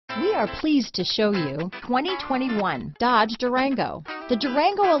We are pleased to show you 2021 Dodge Durango. The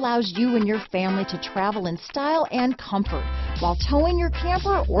Durango allows you and your family to travel in style and comfort while towing your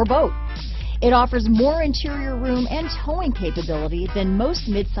camper or boat. It offers more interior room and towing capability than most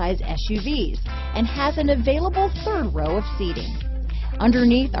midsize SUVs and has an available third row of seating.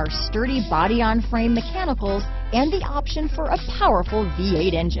 Underneath are sturdy body-on-frame mechanicals and the option for a powerful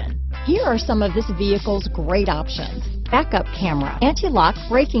V8 engine. Here are some of this vehicle's great options: backup camera, anti-lock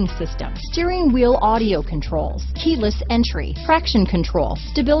braking system, steering wheel audio controls, keyless entry, traction control,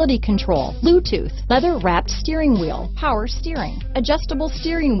 stability control, Bluetooth, leather-wrapped steering wheel, power steering, adjustable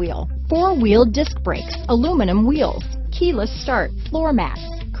steering wheel, four-wheel disc brakes, aluminum wheels, keyless start, floor mats,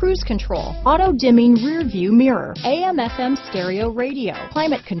 cruise control, auto-dimming rear view mirror, AM/FM stereo radio,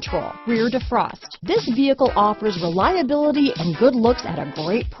 climate control, rear defrost. This vehicle offers reliability and good looks at a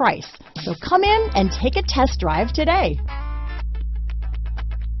great price. So come in and take a test drive today.